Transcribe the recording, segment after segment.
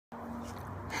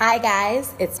Hi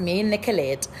guys, it's me,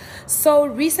 Nicolette. So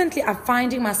recently I'm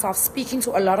finding myself speaking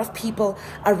to a lot of people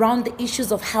around the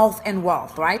issues of health and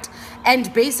wealth, right?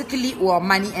 And basically, or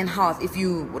money and health, if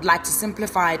you would like to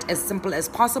simplify it as simple as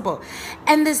possible.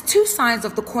 And there's two sides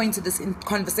of the coin to this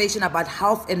conversation about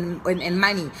health and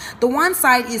money. The one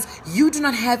side is you do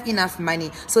not have enough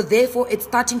money, so therefore it's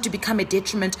starting to become a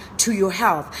detriment to your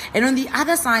health. And on the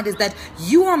other side is that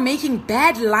you are making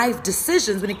bad life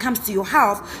decisions when it comes to your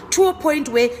health to a point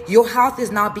where your health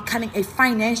is now becoming a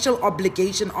financial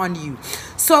obligation on you.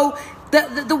 So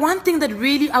the one thing that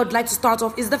really I would like to start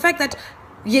off is the fact that,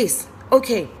 yes,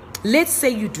 okay, let's say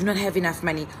you do not have enough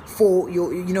money for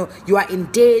you are in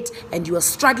debt and you are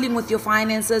struggling with your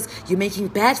finances, you're making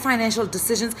bad financial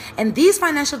decisions, and these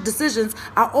financial decisions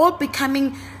are all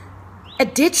becoming a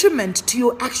detriment to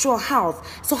your actual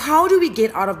health. So how do we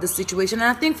get out of this situation? And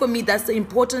I think for me, that's the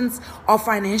importance of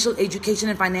financial education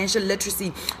and financial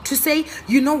literacy, to say,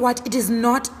 you know what, it is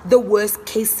not the worst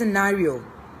case scenario.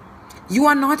 You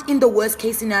are not in the worst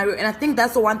case scenario. And I think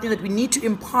that's the one thing that we need to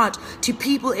impart to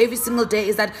people every single day,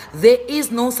 is that there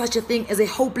is no such a thing as a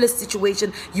hopeless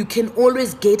situation. You can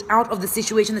always get out of the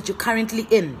situation that you're currently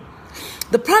in.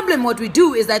 The problem, what we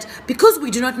do is that because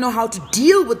we do not know how to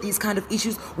deal with these kind of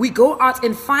issues, we go out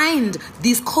and find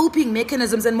these coping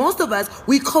mechanisms, and most of us,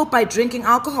 we cope by drinking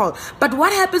alcohol. But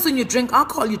what happens when you drink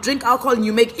alcohol? You drink alcohol and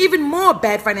you make even more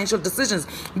bad financial decisions,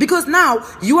 because now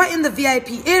you are in the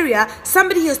VIP area.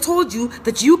 Somebody has told you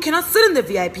that you cannot sit in the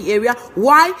VIP area.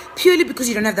 Why? Purely because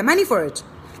you don't have the money for it.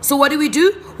 So what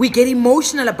do? We get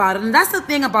emotional about it. And that's the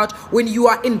thing about when you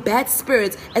are in bad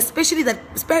spirits, especially that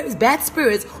bad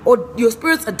spirits, or your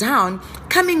spirits are down,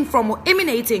 coming from or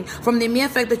emanating from the mere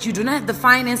fact that you do not have the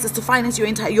finances to finance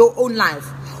your own life.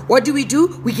 What do?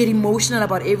 We get emotional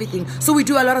about everything. So we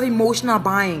do a lot of emotional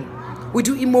buying. We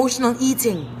do emotional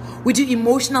eating. We do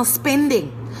emotional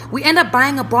spending. We end up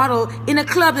buying a bottle in a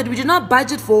club that we did not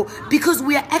budget for because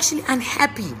we are actually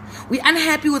unhappy. We're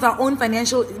unhappy with our own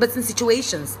financial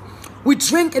situations. We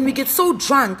drink and we get so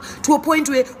drunk to a point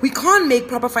where we can't make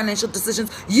proper financial decisions.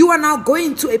 You are now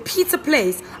going to a pizza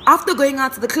place after going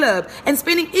out to the club and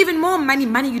spending even more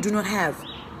money you do not have.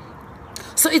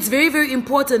 So it's very, very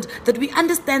important that we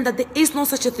understand that there is no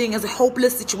such a thing as a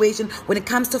hopeless situation when it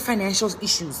comes to financial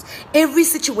issues. Every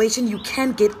situation you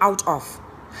can get out of.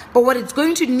 But what it's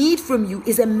going to need from you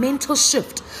is a mental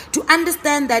shift to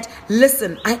understand that,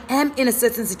 listen, I am in a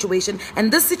certain situation,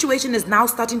 and this situation is now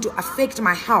starting to affect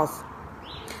my health.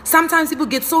 Sometimes people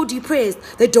get so depressed,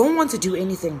 they don't want to do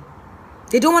anything.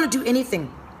 They don't want to do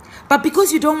anything. But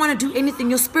because you don't want to do anything,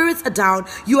 your spirits are down,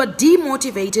 you are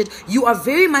demotivated, you are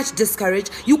very much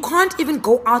discouraged, you can't even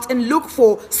go out and look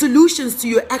for solutions to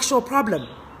your actual problem.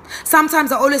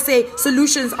 Sometimes I always say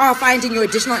solutions are finding your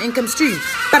additional income stream.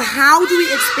 But how do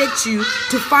we expect you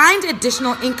to find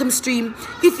additional income stream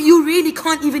if you really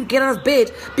can't even get out of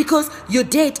bed because your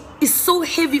debt is so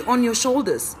heavy on your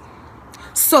shoulders?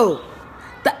 So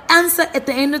the answer at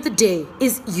the end of the day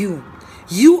is you.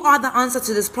 You are the answer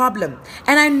to this problem.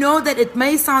 And I know that it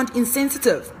may sound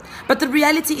insensitive, but the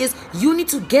reality is you need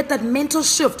to get that mental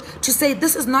shift to say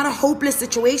this is not a hopeless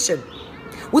situation.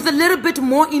 With a little bit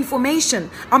more information,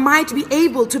 I might be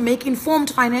able to make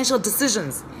informed financial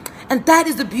decisions. And that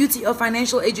is the beauty of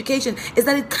financial education, is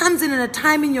that it comes in at a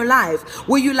time in your life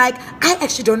where you're like, I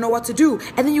actually don't know what to do.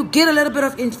 And then you get a little bit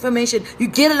of information, you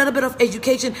get a little bit of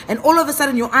education, and all of a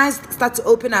sudden your eyes start to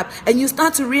open up and you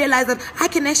start to realize that I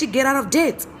can actually get out of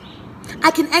debt.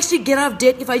 I can actually get out of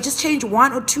debt if I just change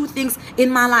one or two things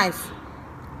in my life.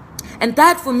 And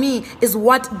that for me is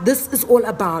what this is all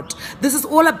about. This is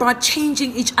all about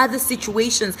changing each other's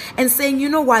situations and saying, you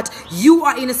know what, you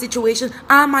are in a situation,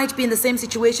 I might be in the same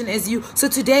situation as you. So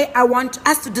today I want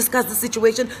us to discuss the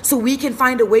situation so we can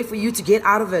find a way for you to get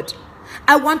out of it.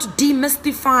 I want to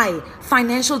demystify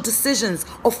financial decisions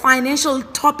or financial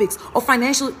topics or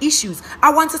financial issues.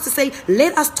 I want us to say,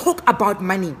 let us talk about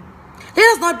money.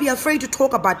 Let us not be afraid to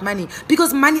talk about money,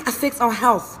 because money affects our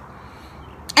health.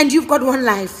 And you've got one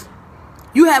life.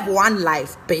 You have one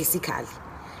life, basically.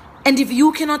 And if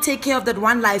you cannot take care of that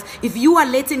one life, if you are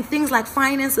letting things like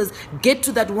finances get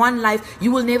to that one life,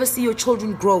 you will never see your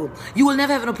children grow. You will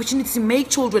never have an opportunity to make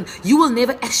children. You will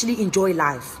never actually enjoy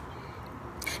life.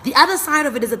 The other side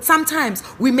of it is that sometimes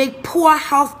we make poor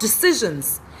health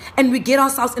decisions and we get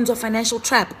ourselves into a financial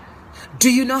trap. Do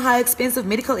you know how expensive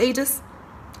medical aid is?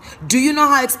 Do you know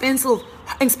how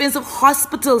expensive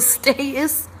hospital stay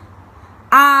is?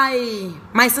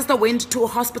 My sister went to a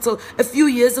hospital a few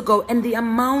years ago, and the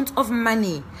amount of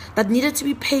money that needed to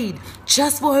be paid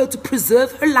just for her to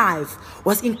preserve her life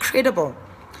was incredible.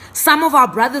 Some of our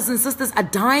brothers and sisters are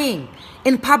dying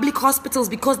in public hospitals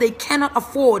because they cannot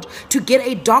afford to get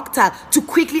a doctor to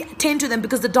quickly attend to them,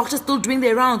 because the doctor's still doing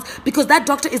their rounds, because that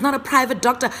doctor is not a private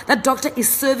doctor. That doctor is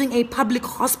serving a public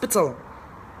hospital.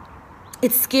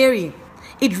 It's scary.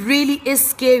 It really is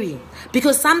scary,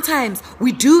 because sometimes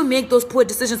we do make those poor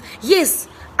decisions. Yes,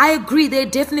 I agree, there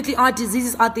definitely are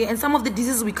diseases out there, and some of the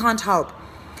diseases we can't help.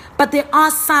 But there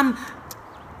are some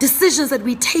decisions that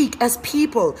we take as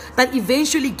people that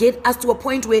eventually get us to a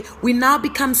point where we now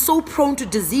become so prone to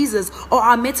diseases, or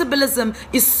our metabolism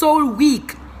is so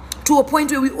weak to a point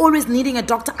where we're always needing a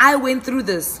doctor. I went through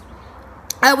this.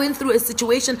 I went through a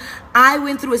situation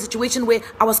where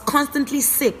I was constantly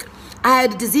sick. I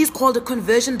had a disease called a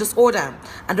conversion disorder.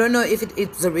 I don't know if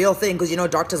it's a real thing, because,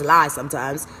 doctors lie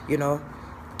sometimes,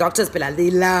 Doctors,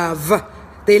 they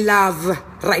love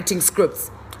writing scripts.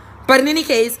 But in any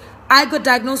case, I got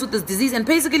diagnosed with this disease, and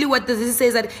basically what the disease says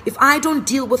is that if I don't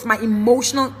deal with my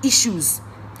emotional issues,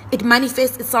 it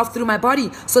manifests itself through my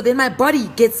body. So then my body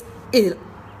gets ill.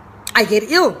 I get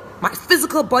ill. My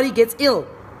physical body gets ill.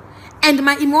 And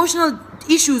my emotional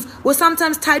issues were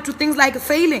sometimes tied to things like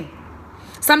failing,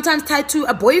 sometimes tied to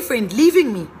a boyfriend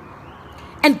leaving me.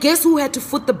 And guess who had to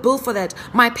foot the bill for that?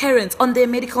 My parents, on their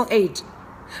medical aid.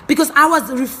 Because I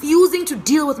was refusing to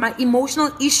deal with my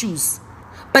emotional issues.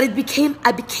 But I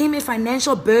became a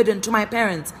financial burden to my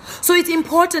parents. So it's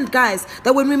important, guys,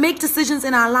 that when we make decisions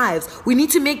in our lives, we need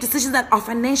to make decisions that are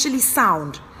financially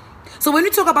sound. So when we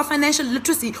talk about financial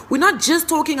literacy, we're not just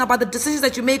talking about the decisions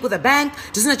that you make with a bank,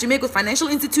 decisions that you make with financial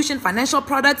institution, financial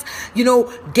products,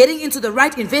 getting into the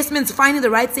right investments, finding the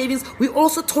right savings. We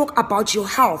also talk about your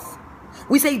health.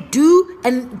 We say do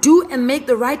and make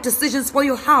the right decisions for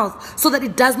your health, so that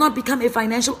it does not become a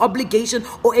financial obligation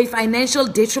or a financial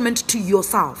detriment to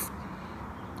yourself.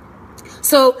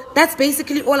 So that's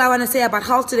basically all I want to say about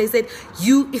health today. Is that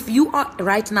if you are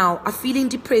right now are feeling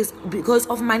depressed because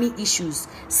of money issues,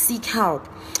 seek help.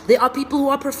 There are people who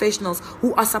are professionals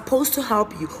who are supposed to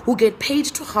help you, who get paid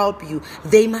to help you.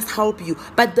 They must help you.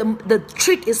 But the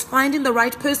trick is finding the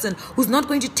right person who's not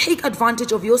going to take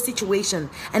advantage of your situation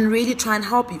and really try and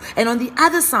help you. And on the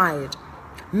other side,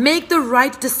 make the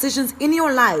right decisions in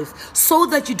your life so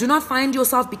that you do not find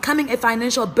yourself becoming a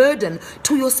financial burden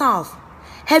to yourself.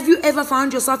 Have you ever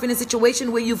found yourself in a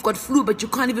situation where you've got flu but you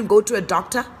can't even go to a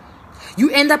doctor? You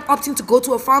end up opting to go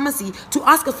to a pharmacy to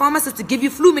ask a pharmacist to give you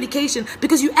flu medication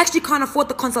because you actually can't afford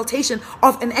the consultation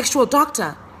of an actual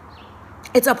doctor.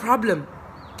 It's a problem.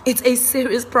 It's a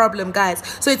serious problem, guys.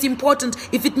 So it's important,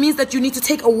 if it means that you need to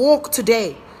take a walk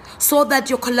today so that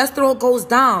your cholesterol goes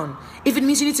down, if it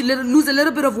means you need to lose a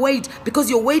little bit of weight because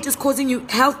your weight is causing you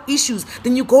health issues,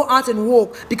 then you go out and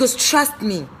walk, because trust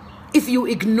me, if you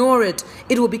ignore it,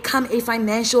 it will become a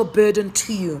financial burden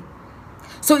to you.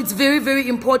 So it's very, very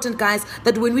important, guys,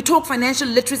 that when we talk financial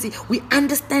literacy, we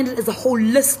understand it as a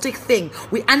holistic thing.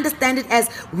 We understand it as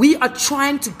we are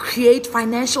trying to create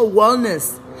financial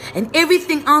wellness. And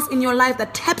everything else in your life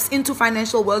that taps into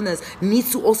financial wellness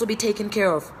needs to also be taken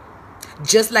care of.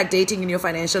 Just like dating in your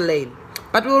financial lane.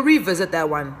 But we'll revisit that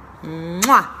one.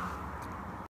 Mwah!